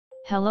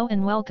Hello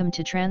and welcome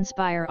to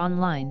Transpire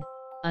Online.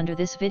 Under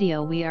this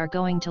video we are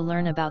going to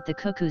learn about the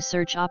Cuckoo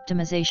search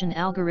optimization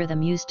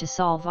algorithm used to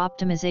solve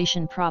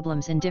optimization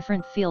problems in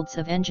different fields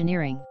of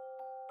engineering.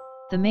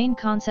 The main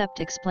concept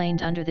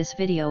explained under this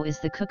video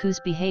is the cuckoo's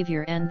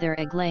behavior and their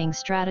egg-laying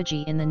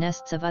strategy in the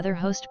nests of other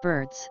host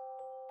birds.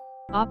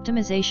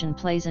 Optimization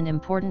plays an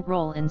important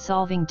role in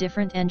solving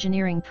different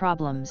engineering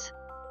problems.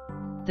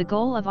 The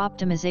goal of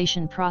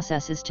optimization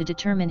process is to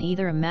determine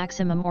either a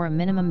maximum or a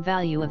minimum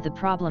value of the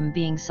problem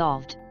being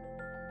solved.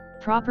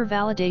 Proper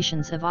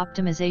validations of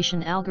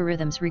optimization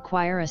algorithms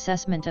require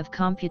assessment of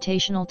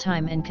computational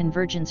time and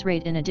convergence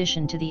rate in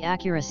addition to the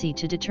accuracy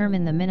to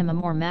determine the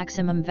minimum or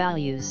maximum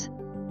values.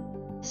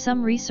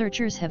 Some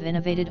researchers have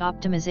innovated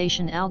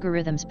optimization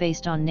algorithms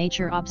based on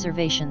nature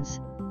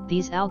observations.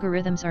 These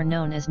algorithms are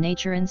known as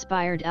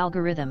nature-inspired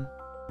algorithm.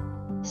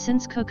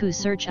 Since Cuckoo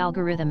search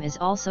algorithm is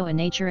also a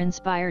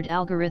nature-inspired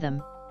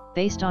algorithm,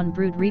 based on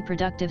brood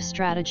reproductive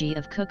strategy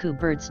of cuckoo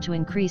birds to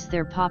increase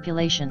their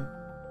population.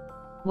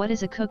 What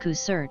is a cuckoo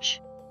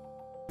search?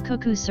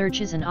 Cuckoo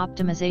search is an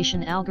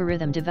optimization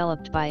algorithm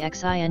developed by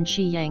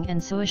Xin-she Yang and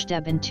Suash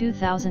in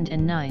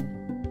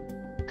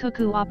 2009.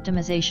 Cuckoo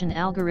optimization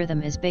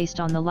algorithm is based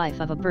on the life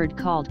of a bird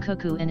called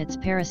cuckoo and its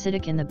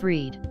parasitic in the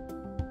breed.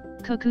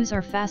 Cuckoos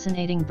are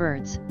fascinating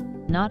birds,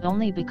 not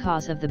only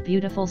because of the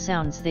beautiful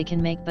sounds they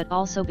can make but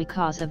also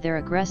because of their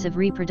aggressive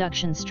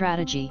reproduction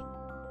strategy.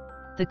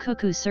 The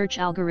cuckoo search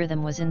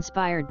algorithm was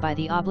inspired by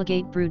the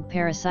obligate brood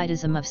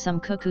parasitism of some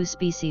cuckoo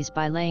species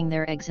by laying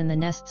their eggs in the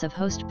nests of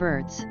host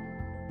birds.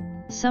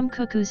 Some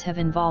cuckoos have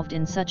evolved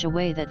in such a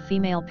way that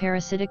female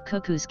parasitic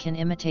cuckoos can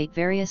imitate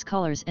various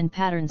colors and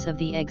patterns of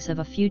the eggs of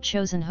a few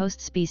chosen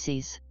host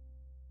species.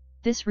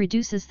 This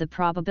reduces the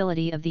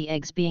probability of the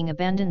eggs being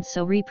abandoned,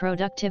 so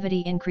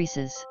reproductivity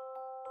increases.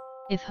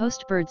 If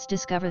host birds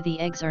discover the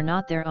eggs are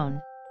not their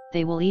own,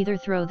 they will either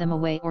throw them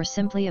away or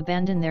simply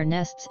abandon their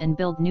nests and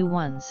build new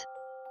ones.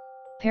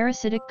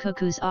 Parasitic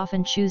cuckoos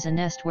often choose a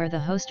nest where the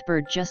host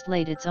bird just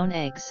laid its own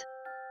eggs.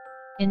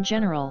 In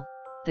general,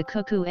 the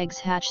cuckoo eggs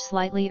hatch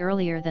slightly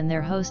earlier than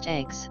their host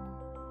eggs.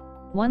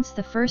 Once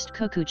the first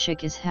cuckoo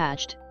chick is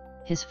hatched,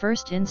 his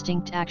first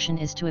instinct action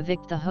is to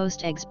evict the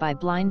host eggs by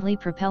blindly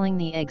propelling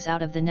the eggs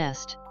out of the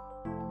nest.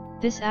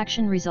 This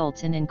action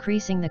results in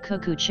increasing the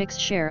cuckoo chick's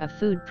share of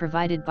food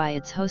provided by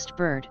its host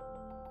bird.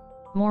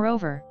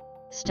 Moreover,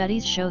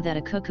 studies show that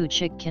a cuckoo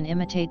chick can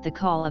imitate the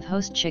call of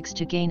host chicks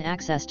to gain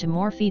access to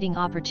more feeding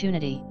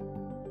opportunity.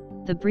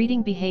 The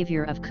breeding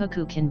behavior of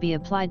cuckoo can be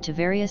applied to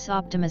various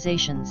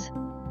optimizations.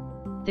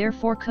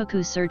 Therefore,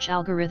 cuckoo search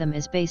algorithm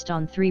is based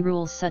on 3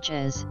 rules such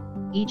as,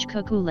 each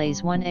cuckoo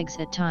lays 1 egg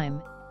at a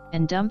time,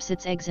 and dumps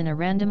its eggs in a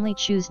randomly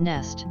chosen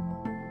nest.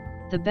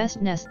 The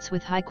best nests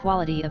with high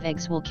quality of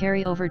eggs will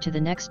carry over to the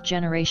next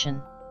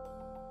generation.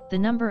 The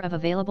number of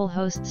available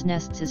hosts'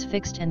 nests is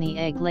fixed and the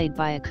egg laid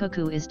by a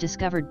cuckoo is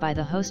discovered by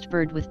the host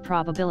bird with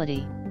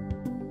probability.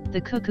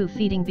 The cuckoo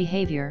feeding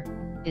behavior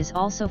is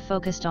also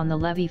focused on the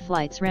levy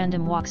flight's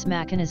random walks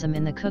mechanism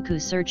in the cuckoo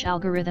search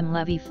algorithm.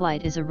 Levy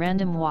flight is a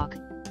random walk.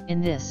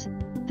 In this,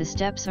 the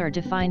steps are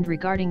defined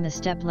regarding the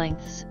step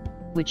lengths,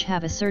 which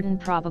have a certain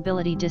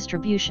probability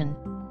distribution,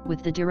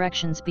 with the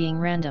directions being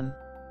random.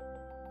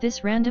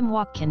 This random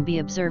walk can be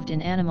observed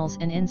in animals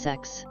and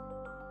insects.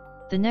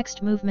 The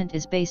next movement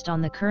is based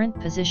on the current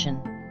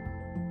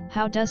position.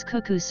 How does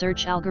cuckoo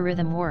search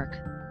algorithm work?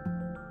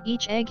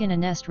 Each egg in a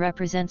nest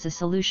represents a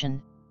solution,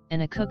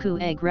 and a cuckoo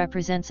egg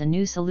represents a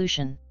new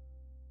solution.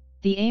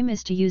 The aim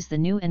is to use the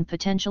new and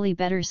potentially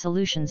better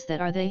solutions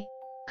that are the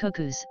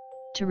cuckoos,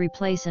 to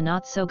replace a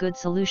not so good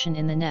solution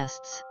in the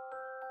nests.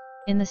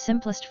 In the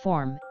simplest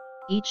form,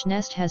 each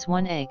nest has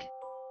 1 egg.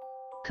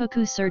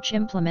 Cuckoo search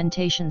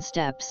implementation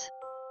steps.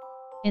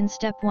 In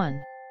step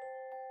 1,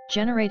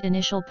 generate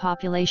initial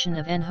population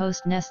of n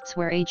host nests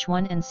where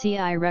H1 and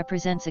Ci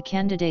represents a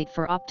candidate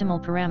for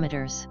optimal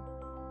parameters.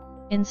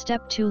 In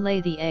step 2, lay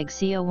the egg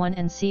CO1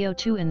 and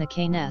CO2 in the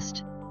K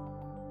nest.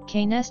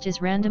 K nest is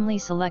randomly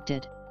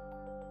selected.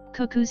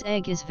 Cuckoo's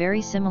egg is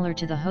very similar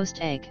to the host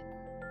egg.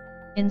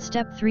 In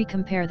step 3,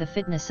 compare the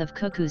fitness of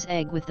cuckoo's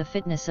egg with the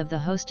fitness of the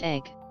host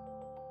egg.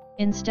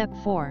 In step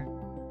 4,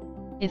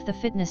 if the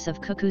fitness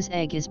of cuckoo's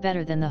egg is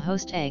better than the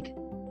host egg,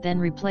 then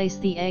replace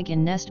the egg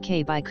in nest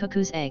K by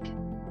cuckoo's egg.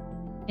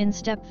 In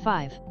step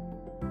 5,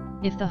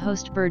 if the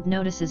host bird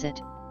notices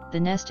it, the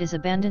nest is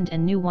abandoned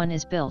and new one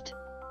is built.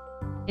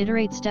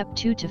 Iterate step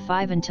 2 to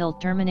 5 until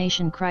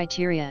termination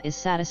criteria is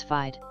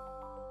satisfied.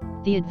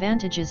 The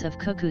advantages of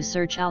cuckoo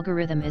search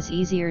algorithm is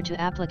easier to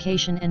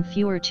application and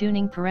fewer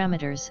tuning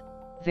parameters,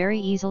 very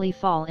easily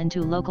fall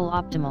into local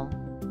optimal,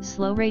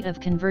 slow rate of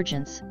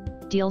convergence,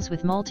 deals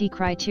with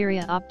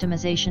multi-criteria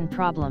optimization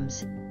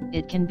problems.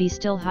 It can be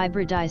still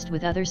hybridized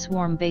with other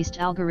swarm-based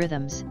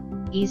algorithms,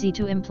 easy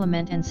to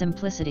implement and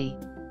simplicity.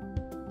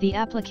 The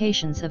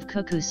applications of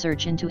cuckoo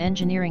search into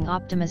engineering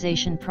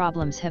optimization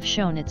problems have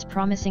shown its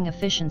promising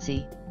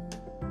efficiency.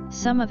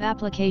 Some of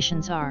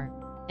applications are,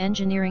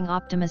 engineering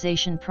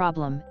optimization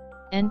problem,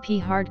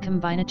 NP hard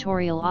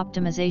combinatorial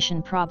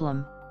optimization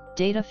problem,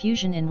 data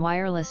fusion in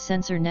wireless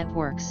sensor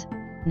networks,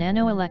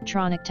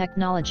 nanoelectronic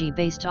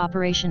technology-based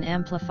operation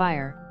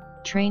amplifier,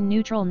 train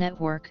neutral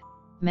network,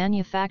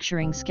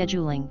 manufacturing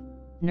scheduling,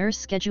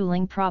 nurse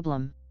scheduling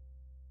problem.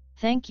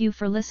 Thank you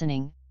for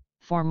listening.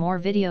 For more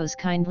videos,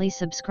 kindly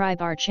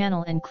subscribe our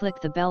channel and click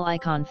the bell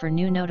icon for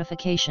new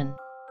notification.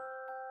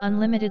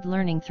 Unlimited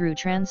learning through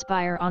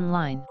Transpire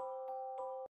Online.